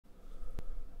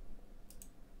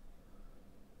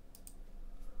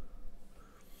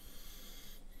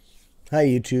Hi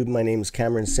YouTube, my name is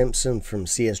Cameron Simpson from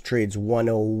CS Trades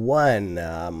 101.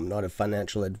 I'm not a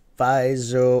financial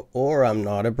advisor or I'm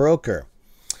not a broker.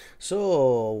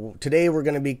 So today we're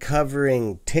going to be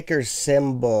covering ticker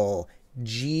symbol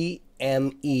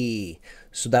GME.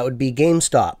 So that would be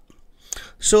GameStop.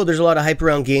 So there's a lot of hype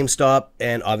around GameStop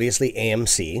and obviously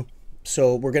AMC.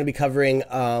 So we're going to be covering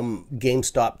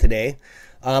GameStop today.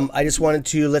 I just wanted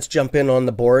to, let's jump in on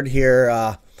the board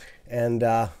here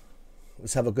and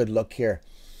let's have a good look here.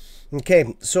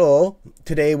 Okay, so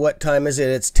today, what time is it?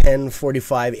 It's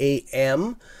 10:45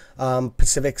 a.m.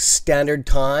 Pacific Standard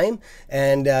Time,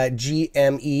 and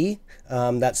GME,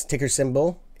 that's ticker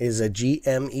symbol, is a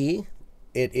GME.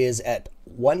 It is at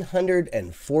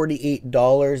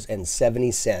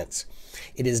 $148.70.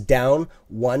 It is down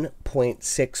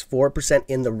 1.64%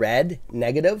 in the red,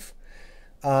 negative.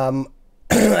 I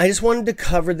just wanted to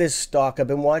cover this stock. I've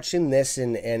been watching this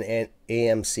in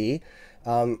AMC.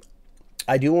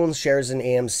 I do own shares in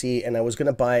AMC, and I was going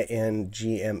to buy in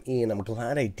GME, and I'm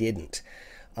glad I didn't.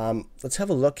 Let's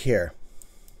have a look here.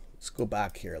 Let's go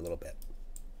back here a little bit.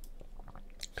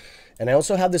 And I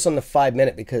also have this on the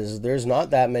 5-minute because there's not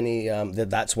that many.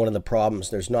 That's one of the problems.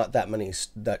 There's not that many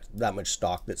that much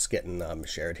stock that's getting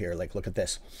shared here. Like, look at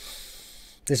this.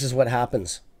 This is what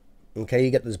happens. Okay,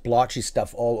 you get this blotchy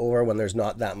stuff all over when there's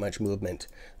not that much movement.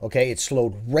 Okay, it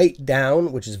slowed right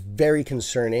down, which is very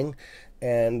concerning.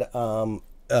 And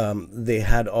they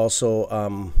had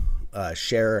also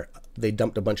they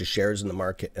dumped a bunch of shares in the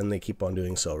market, and they keep on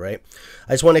doing so, right?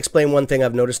 I just want to explain one thing.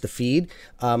 I've noticed the feed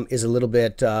is a little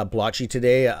bit blotchy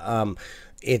today.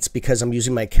 It's because I'm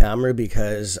using my camera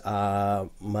because I'm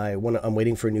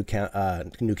waiting for a new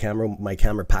camera. My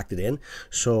camera packed it in,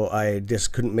 so I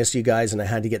just couldn't miss you guys, and I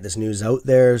had to get this news out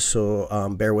there. So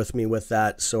bear with me with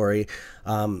that. Sorry,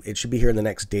 it should be here in the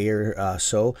next day or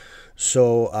so.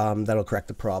 So that'll correct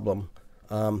the problem.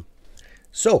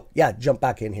 So yeah, jump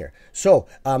back in here. So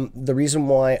the reason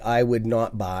why I would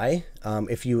not buy,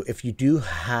 if you do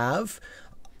have,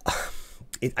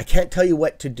 I can't tell you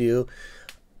what to do.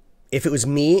 If it was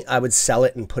me, I would sell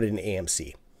it and put it in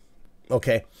AMC.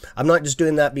 Okay, I'm not just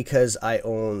doing that because I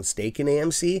own stake in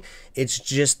AMC. It's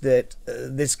just that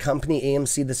this company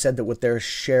AMC that said that with their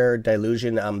share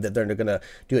dilution, that they're going to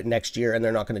do it next year, and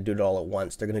they're not going to do it all at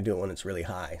once. They're going to do it when it's really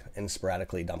high and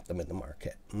sporadically dump them in the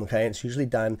market. Okay, it's usually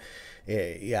done,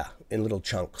 in little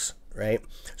chunks. Right,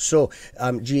 so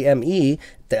GME,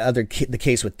 the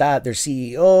case with that, their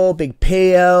CEO, big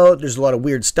payout. There's a lot of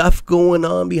weird stuff going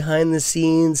on behind the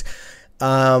scenes,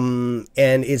 and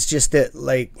it's just that,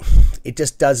 like, it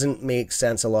just doesn't make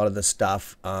sense, a lot of the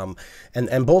stuff. And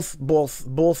both.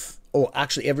 Oh,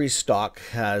 actually, every stock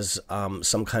has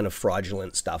some kind of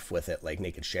fraudulent stuff with it, like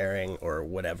naked sharing or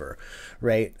whatever,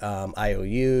 right?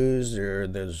 IOUs, or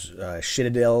there's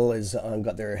Citadel has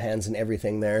got their hands in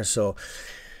everything there, so.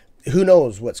 Who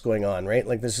knows what's going on, right?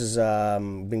 Like, this has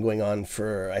been going on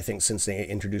for, I think, since they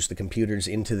introduced the computers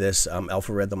into this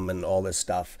algorithm and all this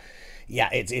stuff. Yeah,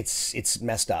 it's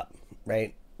messed up,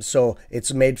 right? So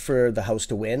it's made for the house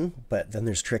to win, but then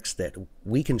there's tricks that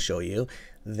we can show you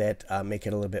that make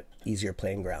it a little bit easier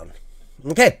playing ground.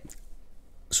 Okay,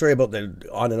 sorry about the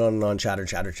on and on chatter. You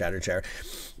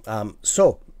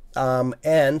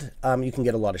can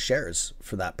get a lot of shares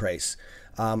for that price.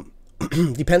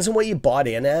 Depends on what you bought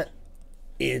in at.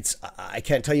 I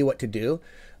can't tell you what to do.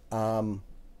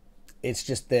 It's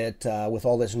just that with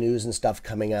all this news and stuff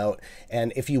coming out,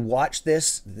 and if you watch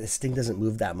this thing doesn't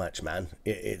move that much, man.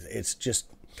 It's just,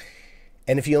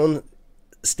 and if you own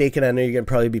stake in it, I know you're gonna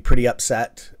probably be pretty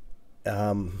upset.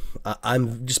 I'm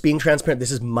just being transparent.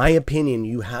 This is my opinion.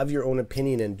 You have your own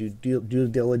opinion and do due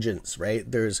diligence, right?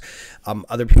 There's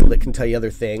other people that can tell you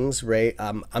other things, right?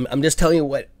 I'm just telling you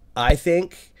what I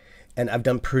think. And I've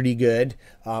done pretty good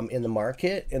in the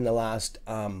market in the last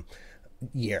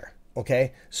year.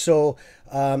 Okay, so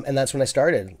and that's when I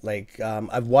started. Like,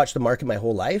 I've watched the market my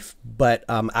whole life, but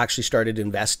actually started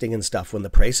investing in stuff when the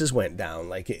prices went down.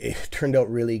 Like, it turned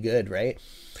out really good, right?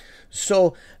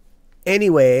 So,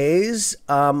 anyways,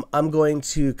 I'm going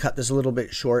to cut this a little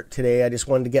bit short today. I just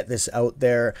wanted to get this out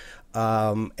there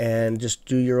and just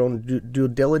do your own due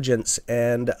diligence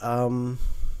and.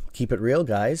 Keep it real,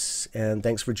 guys, and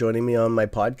thanks for joining me on my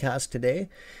podcast today.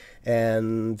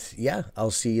 And yeah,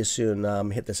 I'll see you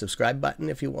soon. Hit the subscribe button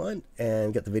if you want,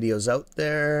 and get the videos out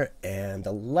there, and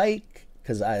a like,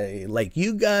 because I like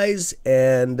you guys,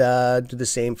 and do the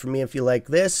same for me if you like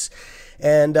this.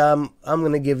 And I'm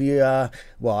going to give you,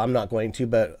 well, I'm not going to,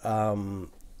 but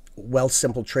Wealth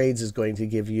Simple Trades is going to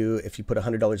give you, if you put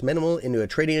 $100 minimal into a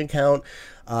trading account,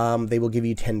 they will give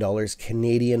you $10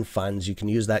 Canadian funds. You can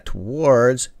use that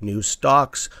towards new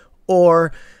stocks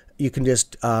or you can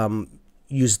just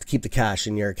keep the cash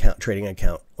in your account, trading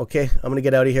account. Okay, I'm gonna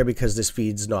get out of here because this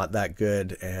feed's not that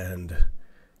good, and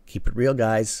keep it real,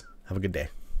 guys. Have a good day.